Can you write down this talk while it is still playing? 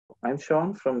I'm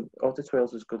Sean from Audit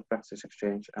Wales's Good Practice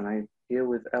Exchange, and I'm here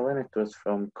with Elen Edwards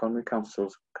from Conwy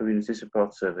Council's Community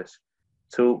Support Service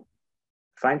to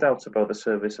find out about the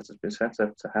service that has been set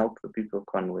up to help the people of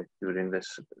Conwy during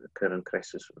this current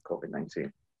crisis of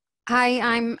COVID-19. Hi,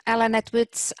 I'm Elen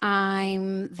Edwards.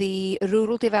 I'm the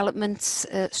Rural Development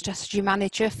Strategy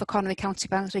Manager for Conwy County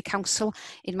Boundary Council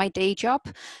in my day job.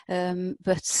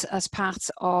 But as part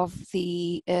of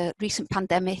the recent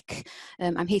pandemic,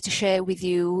 I'm here to share with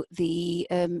you the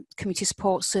community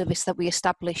support service that we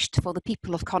established for the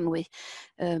people of Conwy.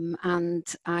 And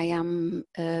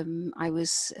I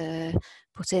was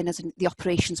put in as the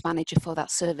operations manager for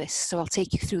that service. So I'll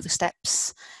take you through the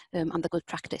steps and the good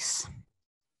practice.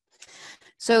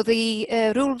 So the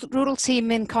rural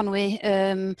team in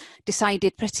Conwy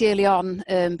decided pretty early on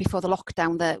before the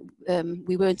lockdown that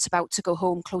we weren't about to go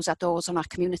home, close our doors on our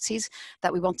communities,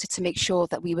 that we wanted to make sure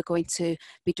that we were going to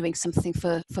be doing something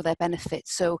for their benefit.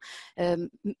 So in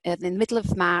the middle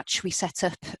of March, we set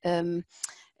up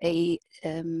a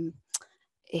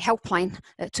helpline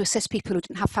to assist people who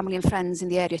didn't have family and friends in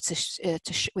the area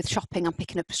with shopping and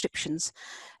picking up prescriptions.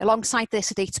 Alongside this,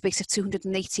 a database of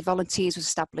 280 volunteers was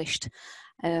established.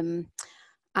 And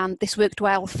this worked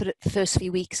well for the first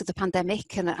few weeks of the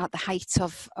pandemic and at the height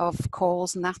of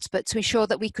calls and that. But to ensure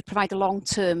that we could provide a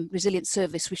long-term resilient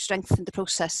service, we strengthened the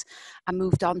process and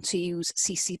moved on to use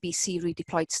CCBC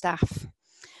redeployed staff.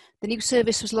 The new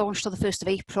service was launched on the 1st of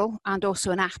April, and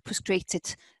also an app was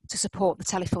created to support the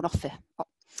telephone offer.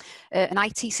 An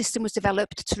IT system was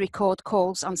developed to record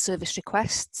calls and service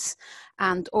requests,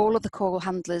 and all of the call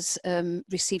handlers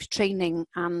received training,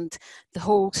 and the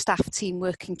whole staff team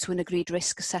working to an agreed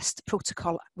risk assessed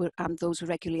protocol, and those were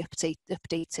regularly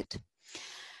updated.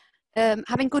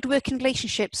 Having good working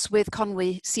relationships with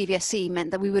Conwy CVSE meant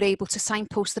that we were able to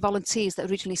signpost the volunteers that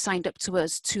originally signed up to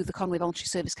us to the Conwy Voluntary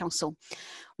Service Council.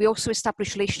 We also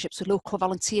established relationships with local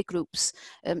volunteer groups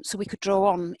so we could draw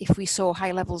on if we saw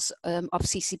high levels of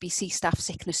CCBC staff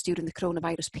sickness during the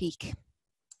coronavirus peak.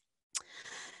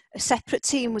 A separate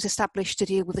team was established to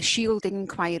deal with the shielding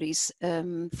inquiries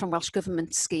from Welsh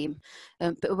Government scheme.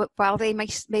 But while they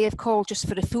may have called just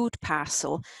for a food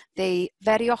parcel, they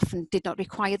very often did not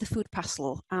require the food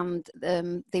parcel, and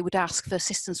they would ask for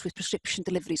assistance with prescription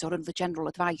deliveries or other general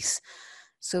advice.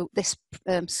 So this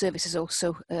service is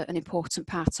also an important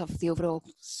part of the overall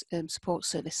support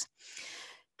service.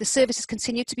 The service has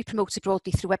continued to be promoted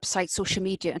broadly through websites, social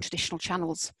media and traditional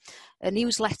channels. A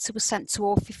newsletter was sent to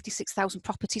all 56,000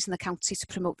 properties in the county to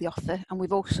promote the offer, and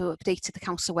we've also updated the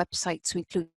council website to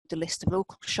include a list of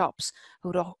local shops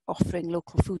who are offering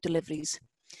local food deliveries.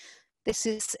 This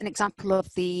is an example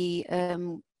of the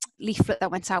leaflet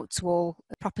that went out to all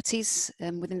properties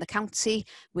within the county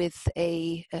with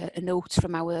a note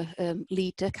from our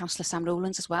leader, Councillor Sam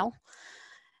Rowlands, as well.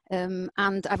 And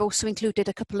I've also included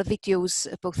a couple of videos,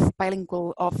 both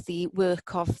bilingual, of the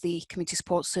work of the Community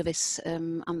Support Service,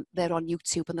 and they're on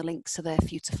YouTube, and the links are there for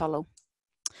you to follow.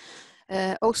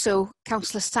 Also,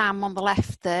 Councillor Sam on the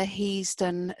left there, he's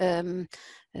done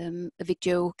a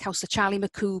video, Councillor Charlie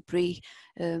McCoubry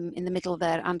in the middle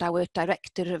there, and our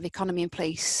Director of Economy and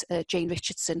Place, Jane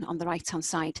Richardson, on the right-hand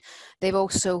side. They've all,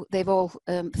 three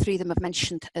of them have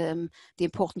mentioned the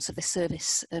importance of this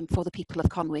service for the people of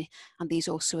Conwy, and these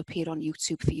also appear on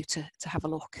YouTube for you to have a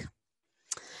look.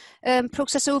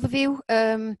 Process overview.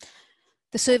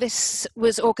 The service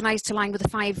was organised to align with the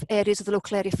 5 areas of the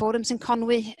local area forums in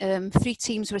Conwy. 3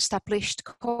 teams were established: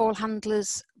 call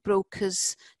handlers,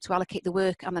 brokers to allocate the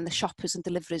work, and then the shoppers and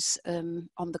deliverers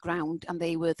on the ground, and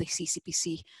they were the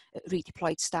CCBC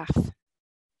redeployed staff.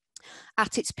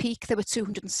 At its peak, there were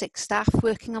 206 staff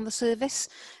working on the service.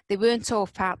 They weren't all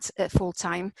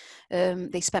full-time.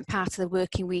 They spent part of the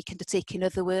working week undertaking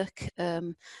other work.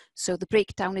 So the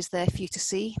breakdown is there for you to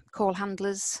see. Call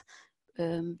handlers,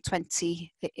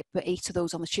 20, but 8 of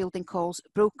those on the shielding calls,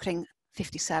 brokering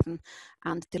 57,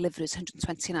 and deliverers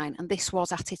 129, and this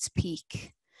was at its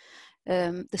peak.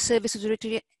 The service was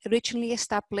originally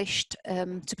established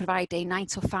to provide a 9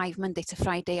 till 5 Monday to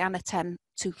Friday and a 10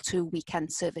 till 2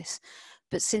 weekend service.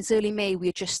 But since early May, we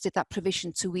adjusted that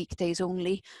provision to weekdays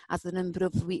only, as the number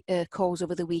of calls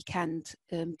over the weekend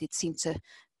did seem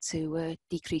to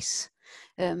decrease.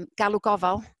 Galw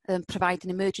Gofal provide an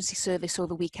emergency service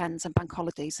over weekends and bank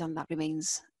holidays, and that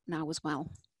remains now as well.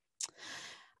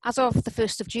 As of the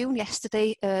 1st of June,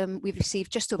 yesterday, we've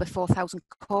received just over 4,000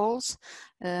 calls,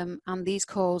 and these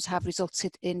calls have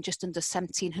resulted in just under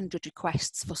 1,700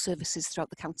 requests for services throughout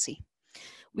the county.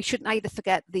 We shouldn't either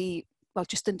forget the well,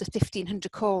 just under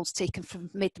 1,500 calls taken from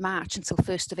mid-March until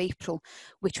 1st of April,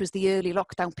 which was the early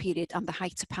lockdown period and the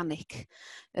height of panic.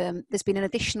 There's been an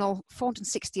additional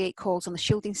 468 calls on the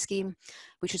shielding scheme,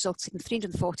 which resulted in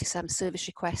 347 service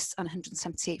requests and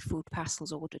 178 food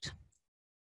parcels ordered.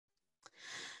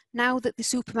 Now that the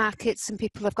supermarkets and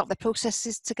people have got their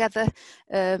processes together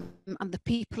and the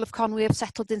people of Conwy have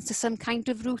settled into some kind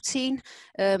of routine,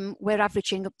 we're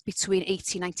averaging between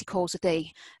 80 and 90 calls a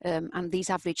day, and these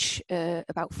average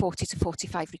about 40 to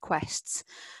 45 requests.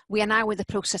 We are now in the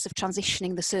process of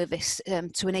transitioning the service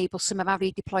to enable some of our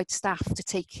redeployed staff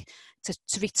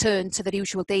to return to their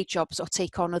usual day jobs or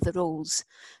take on other roles.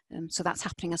 So that's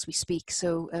happening as we speak.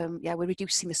 So yeah, we're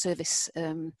reducing the service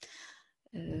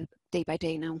day by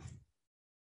day now.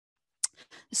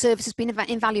 The service has been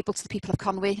invaluable to the people of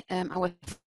Conwy. We're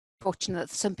fortunate that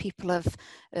some people have,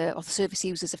 or the service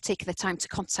users have taken the time to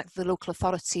contact the local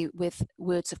authority with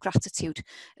words of gratitude,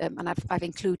 and I've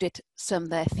included some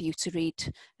there for you to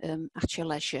read at your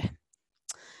leisure.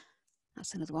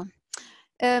 That's another one.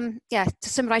 Yeah, to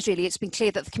summarise really, it's been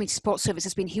clear that the Community Support Service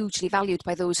has been hugely valued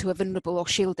by those who are vulnerable or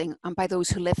shielding, and by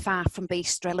those who live far from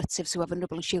based relatives who are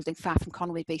vulnerable and shielding far from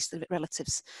Conwy-based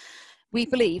relatives. We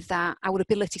believe that our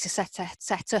ability to set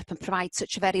up and provide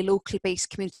such a very locally based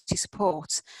community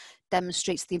support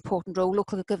demonstrates the important role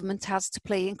local government has to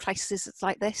play in crises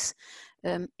like this.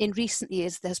 In recent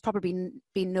years, there's probably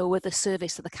been no other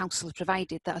service that the council has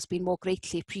provided that has been more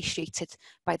greatly appreciated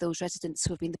by those residents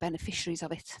who have been the beneficiaries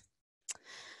of it.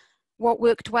 What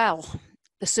worked well?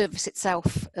 The service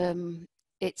itself, and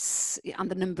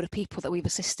the number of people that we've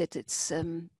assisted. It's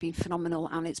been phenomenal,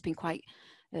 and it's been quite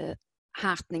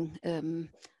heartening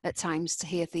at times to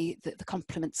hear the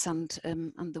compliments and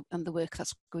the work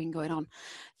that's going on.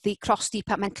 The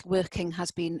cross-departmental working has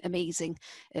been amazing.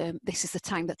 This is the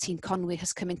time that Team Conwy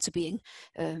has come into being,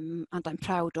 and I'm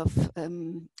proud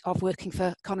of working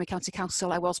for Conwy County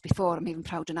Council. I was before, I'm even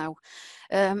prouder now.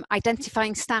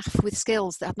 Identifying staff with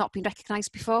skills that have not been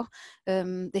recognised before.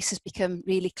 This has become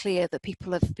really clear that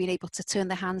people have been able to turn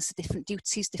their hands to different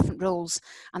duties, different roles,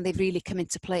 and they've really come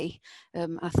into play.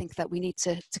 I think that we need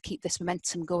to keep this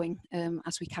momentum going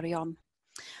as we carry on.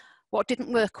 What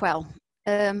didn't work well?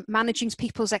 Managing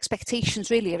people's expectations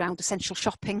really around essential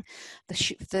shopping,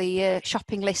 the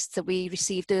shopping lists that we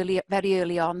received very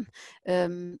early on,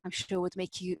 I'm sure would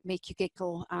make you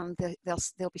giggle, and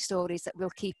there'll be stories that we'll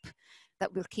keep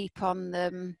on,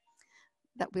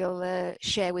 that we'll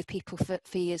share with people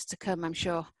for years to come, I'm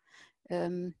sure.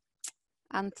 And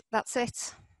that's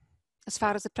it as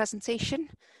far as the presentation.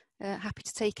 Happy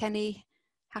to take any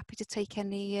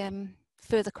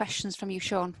further questions from you,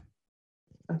 Sean.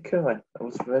 Thank you. That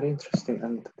was very interesting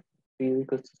and really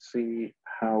good to see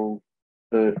how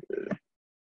the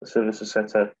service is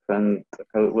set up and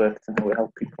how it worked and how it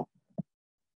helped people.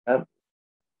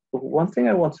 One thing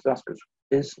I wanted to ask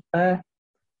is there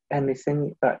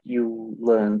anything that you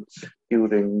learned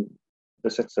during the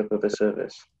setup of the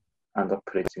service and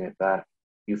operating it that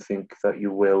you think that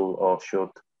you will or should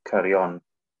carry on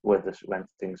when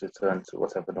things return to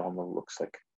whatever normal looks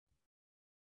like?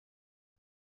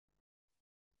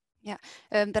 Yeah,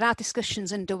 there are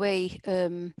discussions underway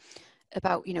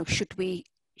about,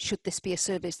 should this be a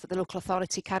service that the local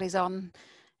authority carries on,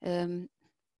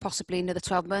 possibly another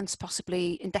 12 months,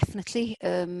 possibly indefinitely.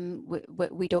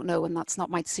 We don't know, and that's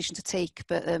not my decision to take.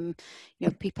 But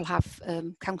people have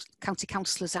county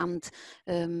councillors and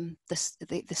the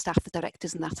staff, the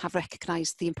directors, and that have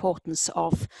recognised the importance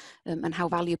of and how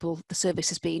valuable the service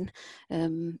has been.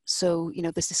 So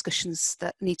there's discussions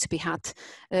that need to be had.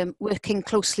 Working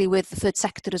closely with the third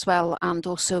sector as well, and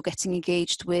also getting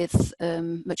engaged with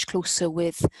much closer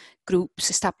with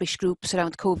established groups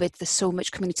around COVID. There's so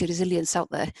much community resilience out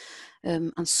there,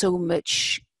 and so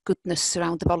much goodness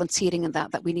around the volunteering and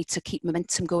that we need to keep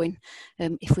momentum going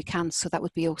if we can. So that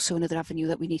would be also another avenue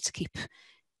that we need to keep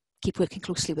working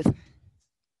closely with.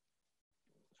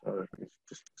 So it's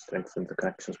just strengthen the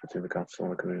connections between the council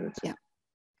and the community. Yeah.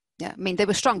 Yeah, I mean, they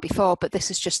were strong before, but this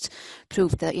has just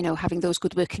proved that having those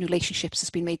good working relationships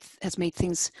has made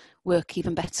things work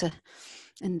even better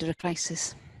under a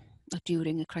crisis. Or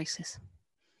during a crisis.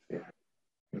 Yeah,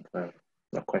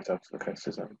 not quite out of the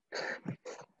crisis.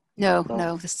 No,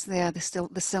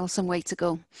 there's still some way to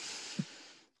go.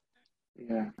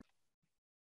 Yeah,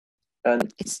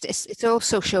 and it's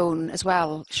also shown as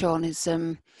well, Sean, is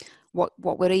what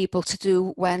we're able to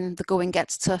do when the going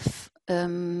gets tough.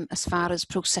 As far as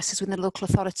processes within the local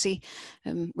authority,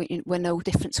 we're no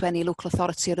different to any local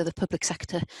authority or other public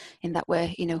sector in that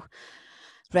way.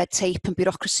 Red tape and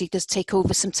bureaucracy does take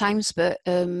over sometimes, but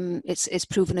it's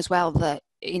proven as well that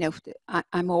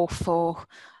I'm all for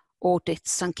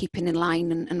audits and keeping in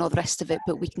line and all the rest of it,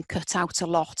 but we can cut out a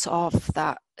lot of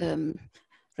that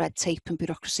red tape and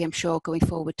bureaucracy, I'm sure, going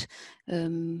forward.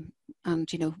 And,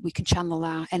 you know, we can channel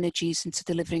our energies into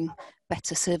delivering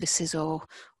better services or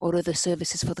other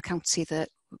services for the county that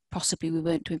possibly we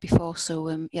weren't doing before.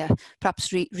 So, yeah, perhaps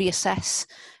reassess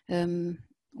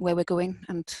where we're going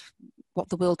and what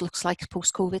the world looks like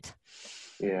post-COVID.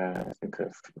 Yeah, I think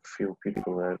a few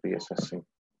people are reassessing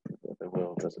the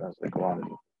world as they go on.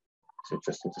 It's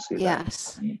interesting to see that.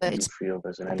 Yes, but it's feel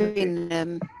there's an energy.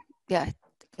 been, yeah,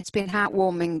 it's been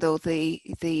heartwarming though,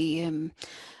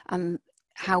 and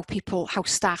how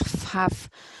staff have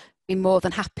been more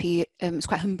than happy. It's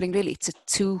quite humbling really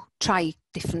to try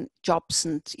different jobs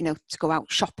and, you know, to go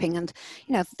out shopping. And,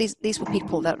 you know, these were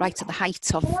people that right at the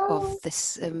height of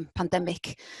this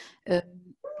pandemic,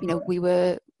 you know, we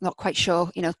were not quite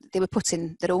sure, you know, they were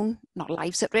putting their own, not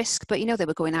lives at risk, but, you know, they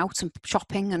were going out and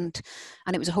shopping and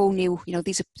it was a whole new, you know,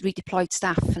 these are redeployed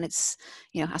staff, and it's,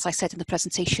 you know, as I said in the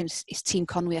presentation, it's Team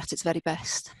Conwy at its very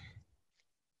best.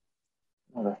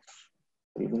 Well, that's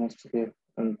really nice to hear,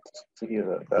 and to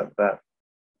hear that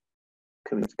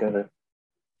coming together.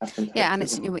 Yeah, and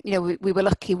it's, you know, we were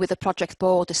lucky with a project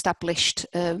board established,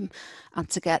 and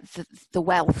to get the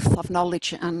wealth of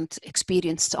knowledge and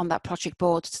experience on that project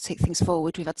board to take things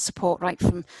forward. We've had support right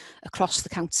from across the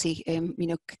county, you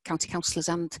know, county councillors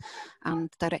and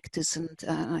directors and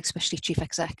especially chief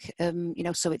exec, you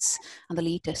know, so it's, and the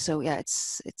leader. So yeah,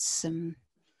 it's been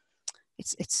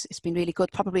really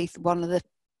good. Probably one of the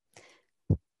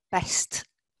best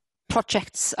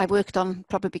projects I worked on,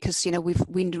 probably because, you know, we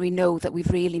know that we've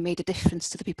really made a difference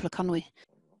to the people of Conwy.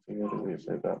 We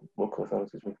say that local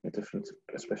authorities making a difference,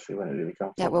 especially when it really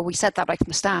counts. Yeah, well, we said that right from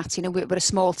the start. You know, we're a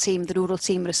small team. The rural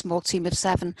team are a small team of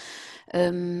 7,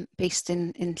 based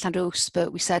in Llanrwst.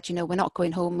 But we said, you know, we're not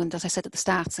going home. And as I said at the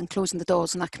start, and closing the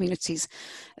doors in our communities,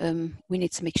 we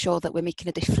need to make sure that we're making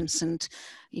a difference. And,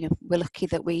 you know, we're lucky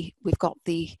that we've got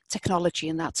the technology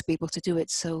and that to be able to do it.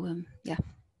 So, yeah,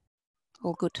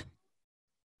 all good.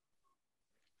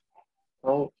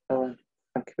 Well, Ellen,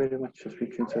 thank you very much for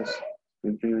speaking to us.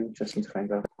 It's been really interesting to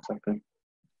find out what's happening.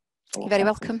 You're very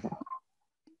welcome.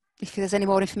 If there's any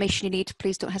more information you need,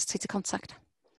 please don't hesitate to contact.